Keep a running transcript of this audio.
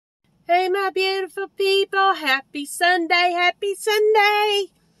Hey, my beautiful people. Happy Sunday. Happy Sunday.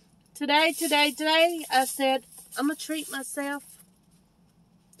 Today, I said, I'm going to treat myself.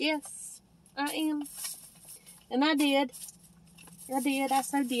 Yes, I am. And I did. I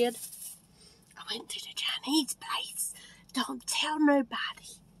so did. I went to the Chinese place. Don't tell nobody.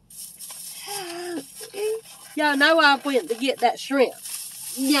 Y'all know I went to get that shrimp.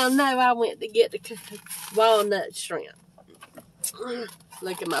 Y'all know I went to get the walnut shrimp.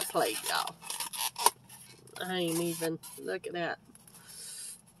 Look at my plate, y'all. I ain't even, look at that.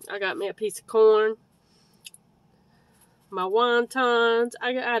 I got me a piece of corn. My wontons.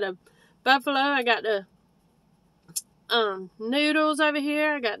 I got a buffalo. I got the noodles over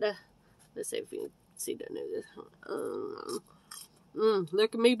here. I got the, let's see if you can see the noodles.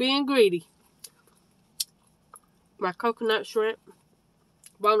 Look at me being greedy. My coconut shrimp.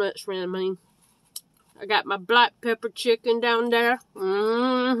 Walnut shrimp, I mean. I got my black pepper chicken down there.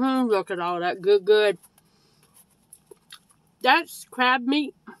 Look at all that good. That's crab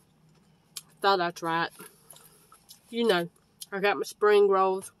meat. Thought that's right. You know, I got my spring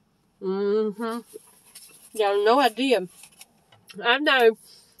rolls. Y'all no idea. I know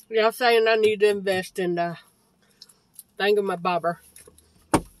y'all saying I need to invest in the thingamabobber.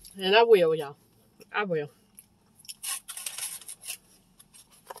 And I will, y'all. I will.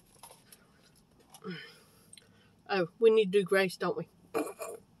 Oh, we need to do grace, don't we?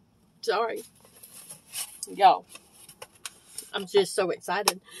 Sorry. Y'all. I'm just so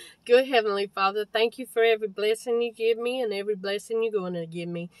excited. Good Heavenly Father, thank you for every blessing you give me and every blessing you're going to give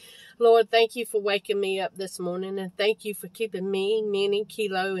me. Lord, thank you for waking me up this morning, and thank you for keeping me, Minnie,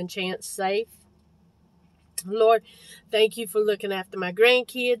 Kilo, and Chance safe. Lord, thank you for looking after my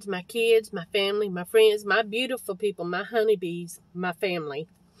grandkids, my kids, my family, my friends, my beautiful people, my honeybees, my family.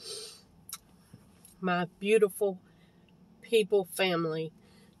 My beautiful people, family.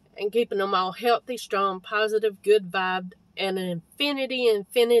 And keeping them all healthy, strong, positive, good vibed, and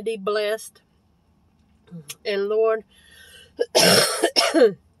infinity blessed. And Lord,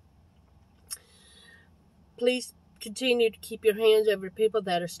 please continue to keep your hands over people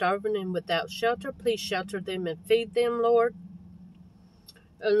that are starving and without shelter. Please shelter them and feed them, Lord.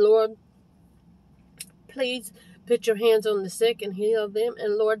 And Lord, please put your hands on the sick and heal them.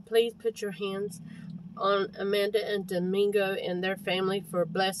 And Lord, please put your hands on Amanda and Domingo and their family for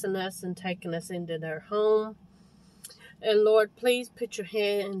blessing us and taking us into their home. And Lord, please put your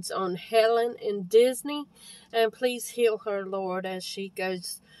hands on Helen in Disney, and please heal her, Lord, as she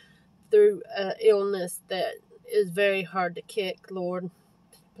goes through an illness that is very hard to kick, Lord.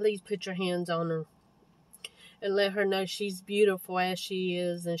 Please put your hands on her and let her know she's beautiful as she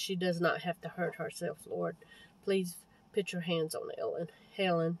is, and she does not have to hurt herself, Lord. Please put your hands on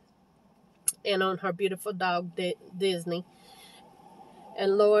Helen, and on her beautiful dog, Disney.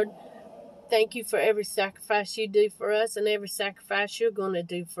 And Lord, thank you for every sacrifice you do for us and every sacrifice you're going to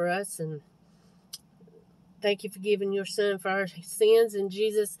do for us. And thank you for giving your son for our sins. And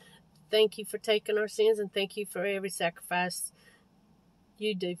Jesus, thank you for taking our sins, and thank you for every sacrifice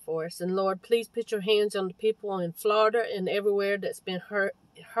you do for us. And Lord, please put your hands on the people in Florida and everywhere that's been hurt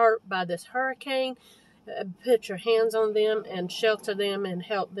by this hurricane. Put your hands on them and shelter them and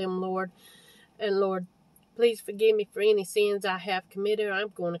help them, Lord. And Lord, please forgive me for any sins I have committed or I'm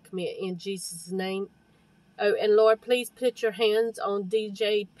going to commit in Jesus' name. Oh, and Lord, please put your hands on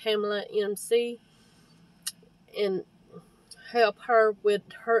DJ Pamela MC and help her with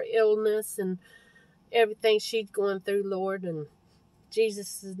her illness and everything she's going through, Lord. In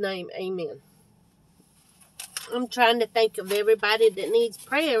Jesus' name, amen. I'm trying to think of everybody that needs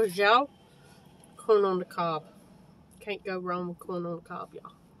prayers, y'all. Corn on the cob. Can't go wrong with corn on the cob,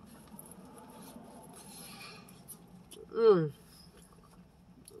 y'all.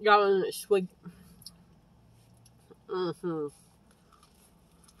 Y'all, isn't it sweet?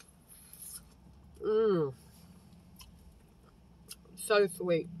 So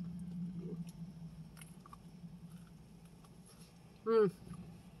sweet.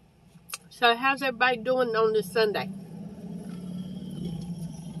 So how's everybody doing on this Sunday?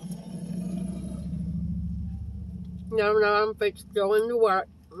 No, I'm fixing to go into work.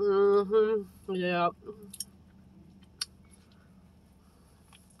 Yeah.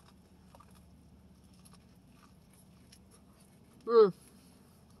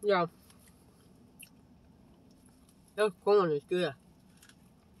 Yeah. That corn is good.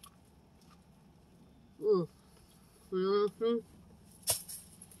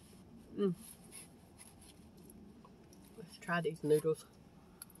 Let's try these noodles.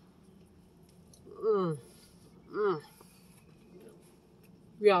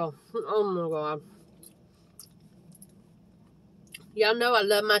 Y'all, oh my God. Y'all know I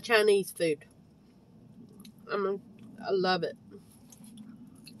love my Chinese food. I love it.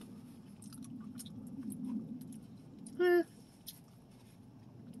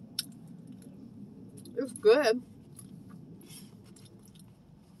 It's good.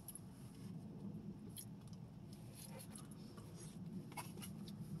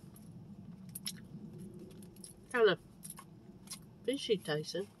 Kind of fishy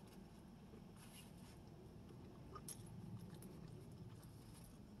tasting.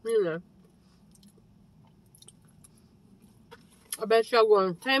 You know. I bet y'all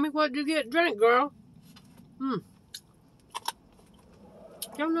going, Tammy, what'd you get drink, girl?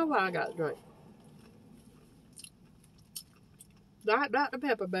 Y'all know why I got drink. Diet Dr.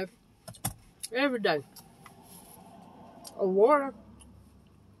 Pepper, baby. Every day. Or water.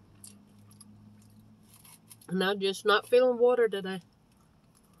 And I'm just not feeling water today.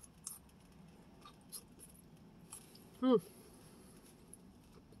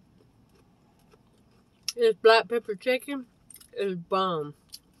 This black pepper chicken is bomb.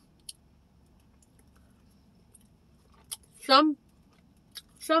 Some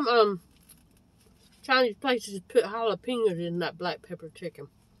Chinese places put jalapenos in that black pepper chicken.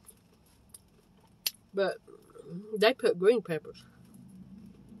 But they put green peppers.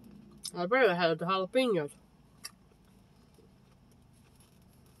 I'd rather have the jalapenos.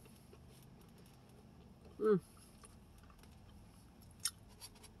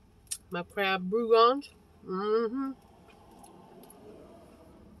 My crab bourgons.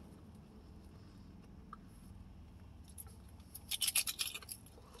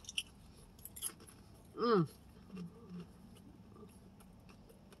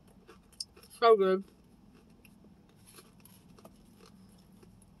 So good.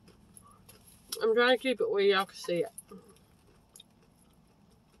 I'm trying to keep it where y'all can see it.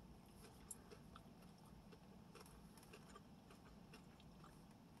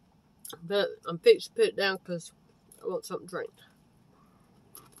 But I'm fixing to put it down because I want something to drink.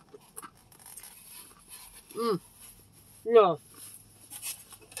 No.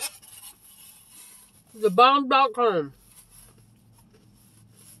 TheBomb.com.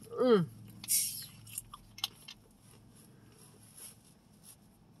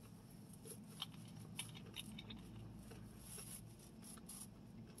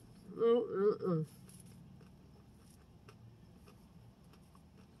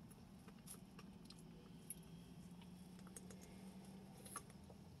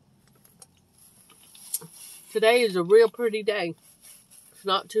 Today is a real pretty day. It's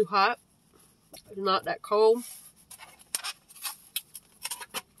not too hot. It's not that cold.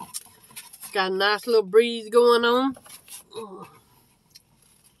 It's got a nice little breeze going on.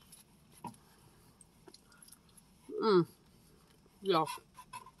 Yeah.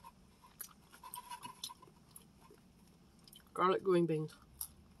 Garlic green beans.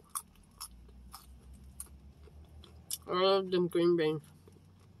 I love them green beans.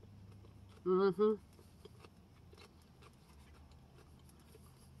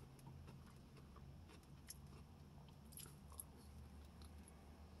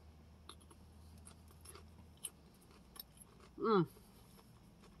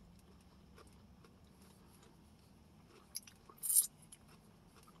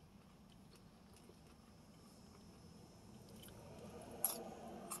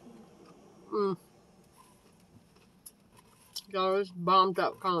 Y'all, it's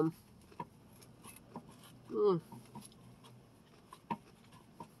bomb.com.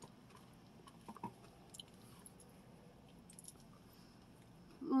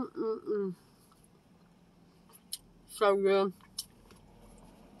 So good.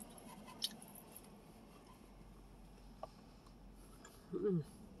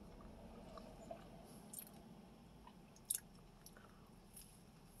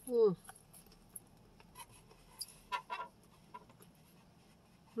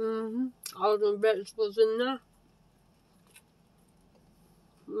 All the vegetables in there.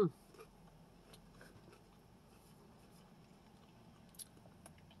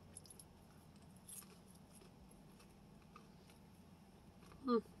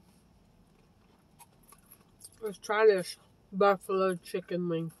 Let's try this buffalo chicken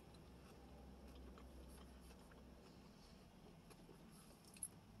wing.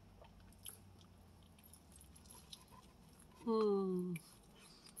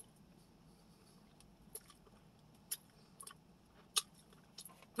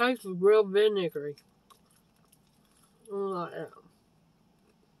 Tastes real vinegary. I don't like that.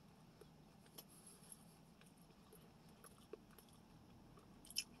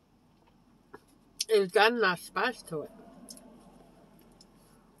 It's got a nice spice to it.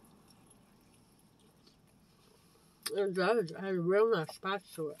 It does. It has a real nice spice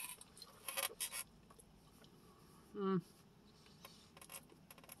to it. Mm.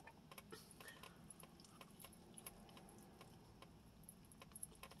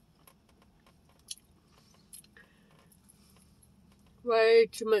 Way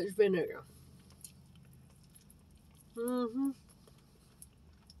too much vinegar. Mm-hmm.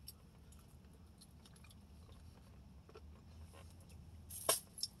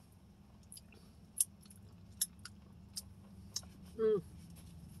 Mm.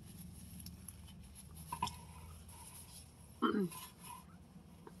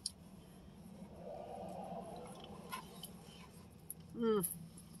 Mm.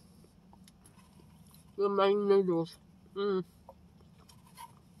 The main noodles. Mm.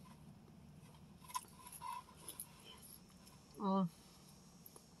 Mm.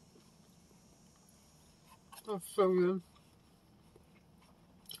 That's so good.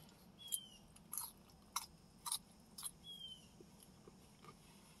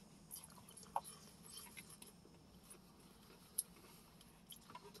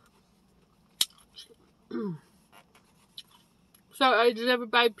 So, does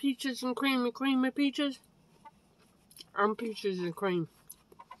everybody peaches and creamy peaches? I'm peaches and cream.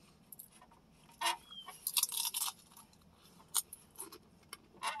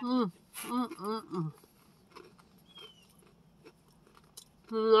 Mm. Mm.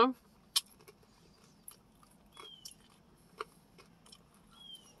 No,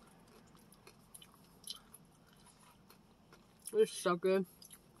 it's so good.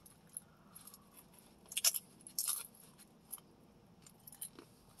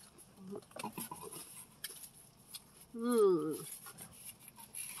 Mm.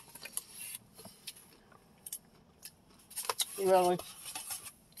 Really?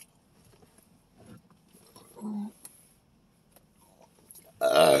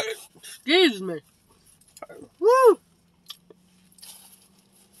 Excuse me. Woo!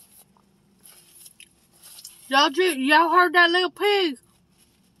 Y'all heard that little pig?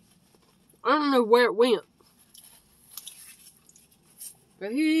 I don't know where it went.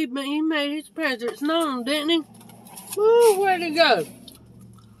 But he made his presence known, didn't he? Woo, where'd he go?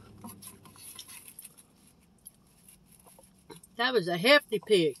 That was a hefty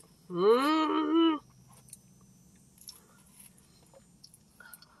pig. Mm-hmm.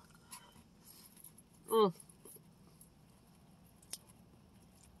 Mm.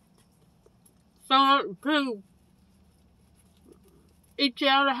 So, pig eat you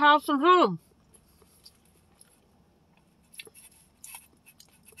out of house and home.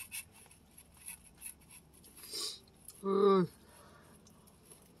 Mm.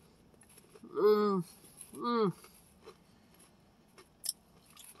 Mm. Mm.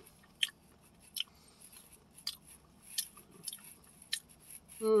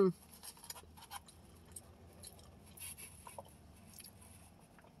 Mm.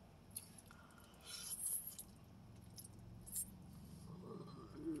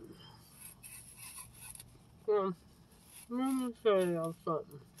 Mm. Let me show y'all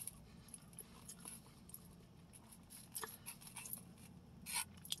something.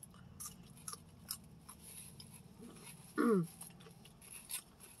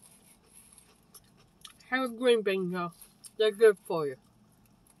 Have a green bean, y'all. They're good for you.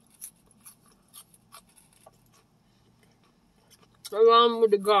 Along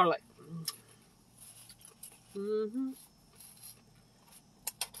with the garlic. Mm-hmm.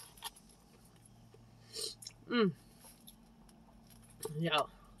 Mm. Yeah.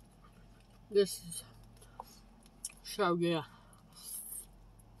 This is so good.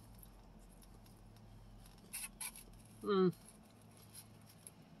 Mm.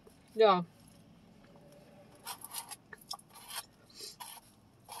 Yeah.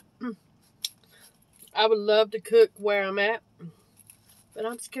 Mm. I would love to cook where I'm at, but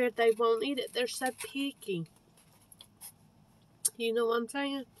I'm scared they won't eat it. They're so picky. You know what I'm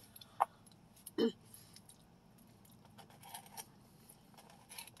saying?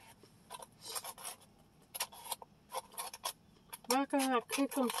 Why can't I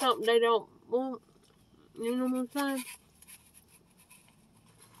cook them something they don't want? You know what I'm saying?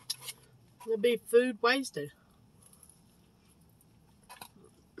 It'd be food wasted.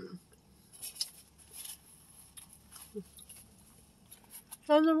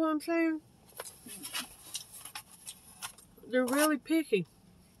 You know what I'm saying? They're really picky.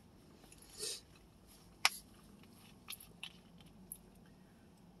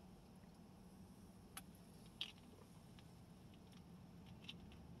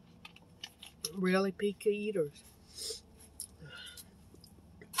 Really picky eaters.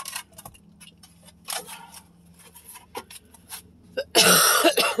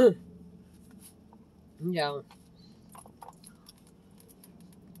 Yeah.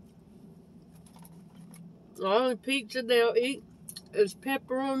 The only pizza they'll eat is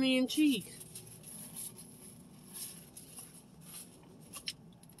pepperoni and cheese.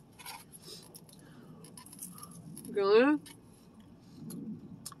 Gonna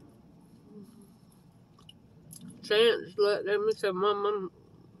chance let them say, Mom, I'm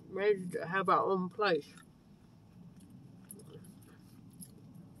ready to have our own place.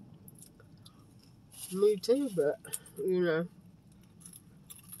 Me too, but you know.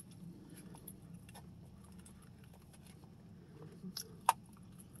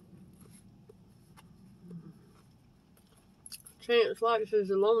 Chance likes his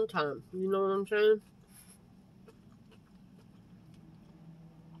alone time. You know what I'm saying?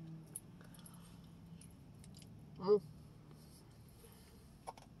 Mm.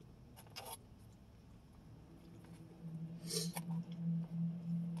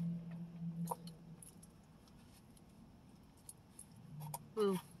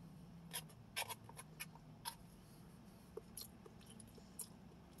 Mm.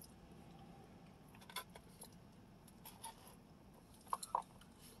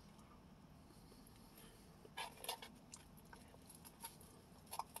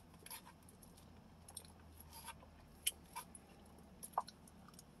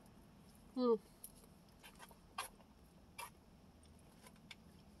 Mm.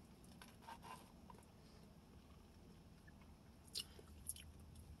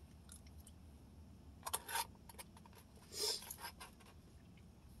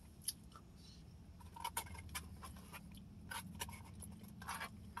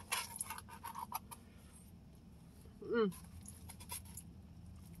 Mm.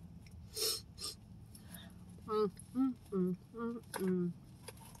 Mm. Mm. Mm. Mm. Mm.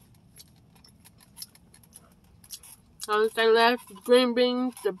 Only thing left is green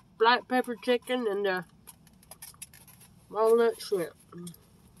beans, the black pepper chicken, and the walnut shrimp.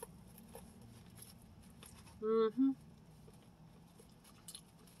 Mm-hmm.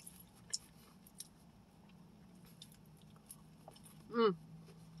 Mm.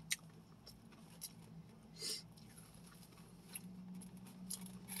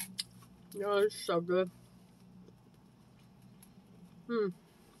 Oh, it's so good. Mm.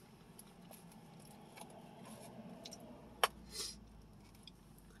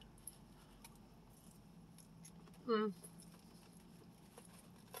 Mm.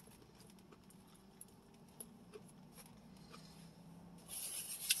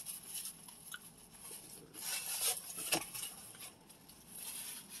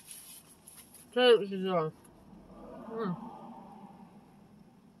 Thanks, mm.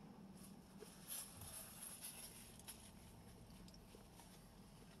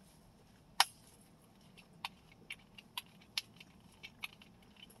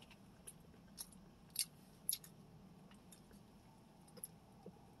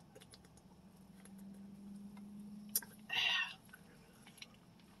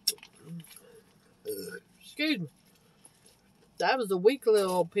 Excuse me. That was a weak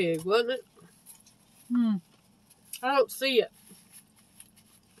little old pig, wasn't it? Hmm. I don't see it.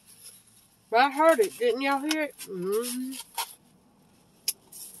 But I heard it. Didn't y'all hear it? Mm-hmm.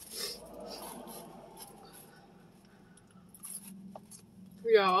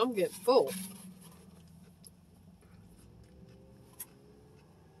 Y'all, I'm getting full.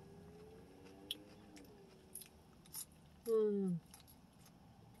 Mm.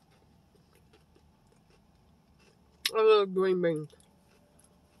 I love green beans.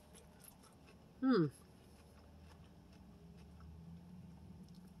 Hmm.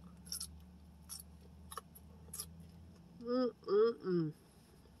 Mm-mm-mm.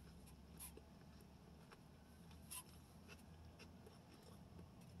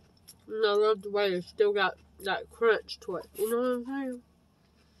 And I love the way it's still got that crunch to it. You know what I'm saying?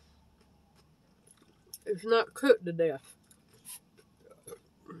 It's not cooked to death.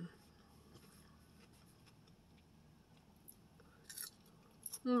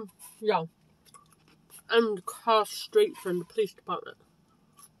 Hmm. Yeah. I'm across the street from the police department.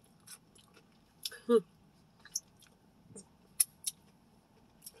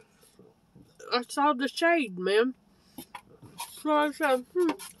 I saw the shade, man. So I said,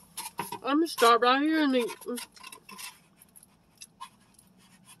 I'm gonna stop right here and eat.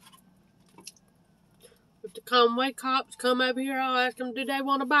 If the Conway cops come over here, I'll ask them, do they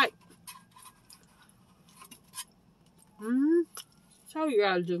want a bite? Mm-hmm. That's all you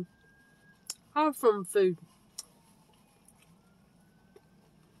gotta do. Offer from food.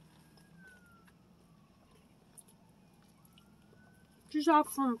 Just offer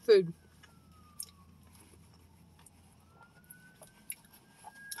from food.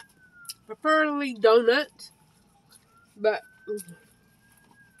 Preferably donuts, but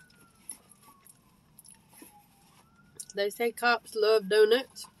They say cops love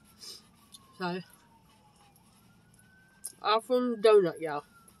donuts. So, offer them a donut, y'all.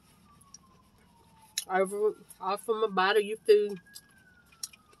 Offer them a bite of your food.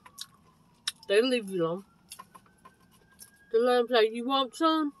 They leave you alone. They let them say, you want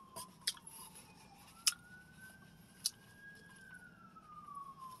some?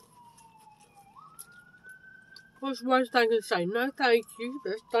 What's the worst thing to say? No, thank you.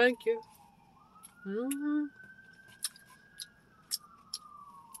 Just thank you.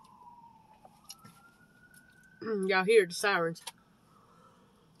 Y'all hear the sirens.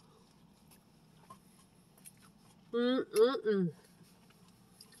 Mm.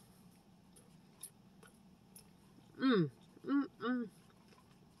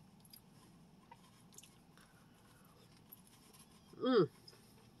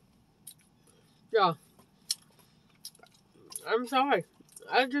 Yeah, I'm sorry.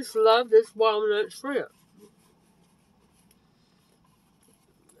 I just love this walnut shrimp.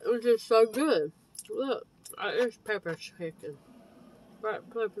 It was just so good. Look, it's pepper chicken. Right,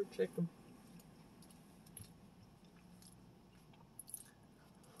 pepper chicken.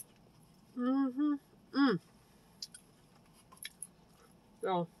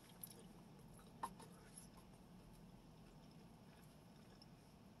 Yeah.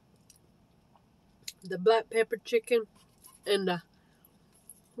 The black pepper chicken and the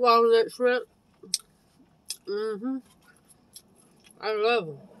walnut shrimp. I love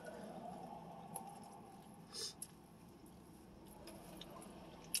them.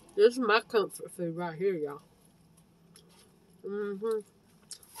 This is my comfort food right here, y'all.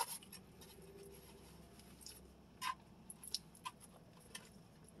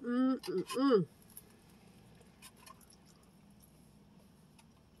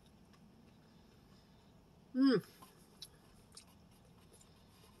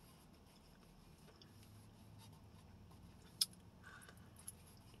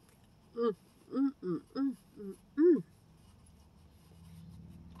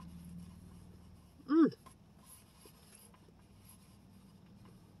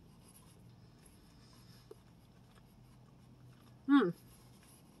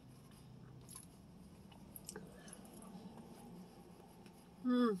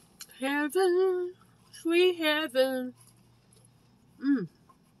 Heaven, sweet heaven.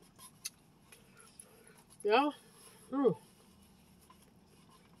 Yeah.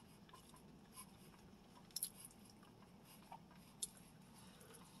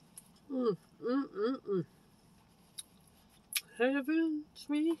 Heaven,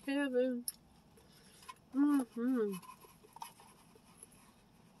 sweet heaven.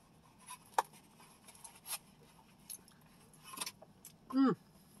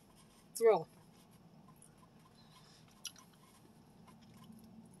 Yeah.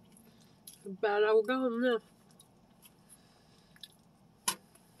 About all gone now.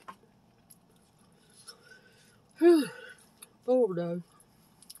 Full though.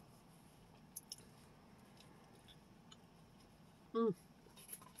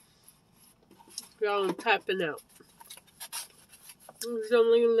 Y'all, I'm tapping out. There's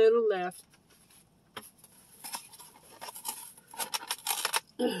only a little left.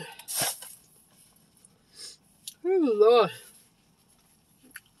 Oh, Lord.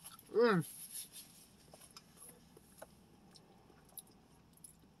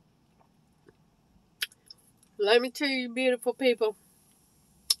 Let me tell you, beautiful people.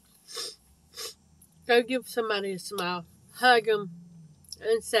 Go give somebody a smile. Hug them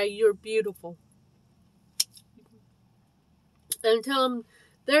and say you're beautiful. And tell them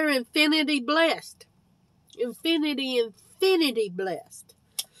they're infinity blessed. Infinity blessed.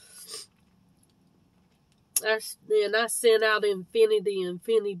 And I send out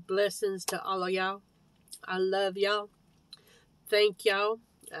infinity blessings to all of y'all. I love y'all. Thank y'all.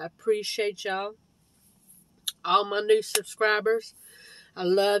 I appreciate y'all. All my new subscribers. I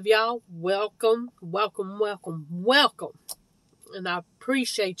love y'all. Welcome, welcome, welcome, welcome. And I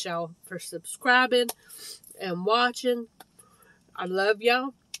appreciate y'all for subscribing and watching. I love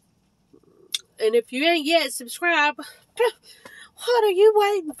y'all. And if you ain't yet subscribed, what are you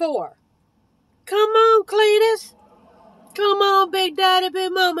waiting for? Come on, Cletus. Come on, Big Daddy,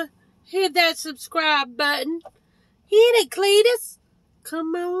 Big Mama. Hit that subscribe button. Hit it, Cletus.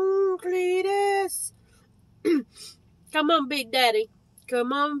 Come on, Cletus. Come on, Big Daddy.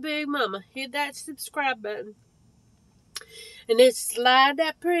 Come on, Big Mama. Hit that subscribe button. And then slide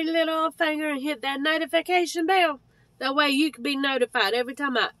that pretty little finger and hit that notification bell. That way you can be notified every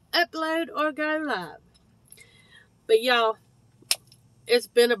time I upload or go live. But y'all, it's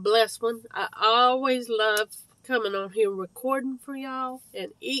been a blessed one. I always love coming on here recording for y'all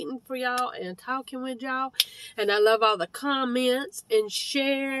and eating for y'all and talking with y'all. And I love all the comments and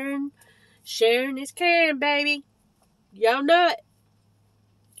sharing. Sharing is caring, baby. Y'all know it.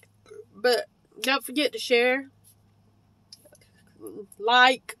 But don't forget to share,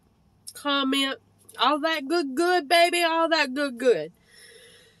 like, comment, all that good, baby. All that good.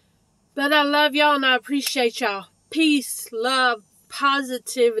 But I love y'all and I appreciate y'all. Peace, love,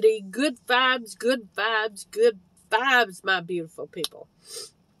 positivity, good vibes, my beautiful people.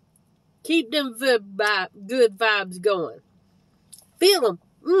 Keep them good vibes going. Feel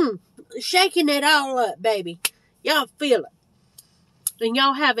them. Shaking it all up, baby. Y'all feel it. And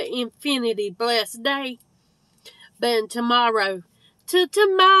y'all have an infinity blessed day. But tomorrow,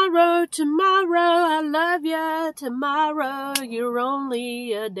 tomorrow, I love ya. Tomorrow, you're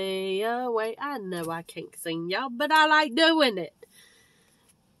only a day away. I know I can't sing, y'all, but I like doing it.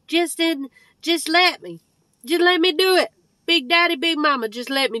 Just let me do it. Big Daddy, Big Mama, just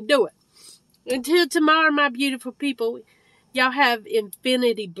let me do it. Until tomorrow, my beautiful people, y'all have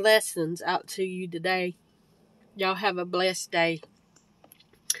infinity blessings out to you today. Y'all have a blessed day.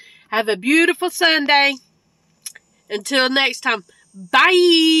 Have a beautiful Sunday. Until next time,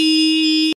 bye.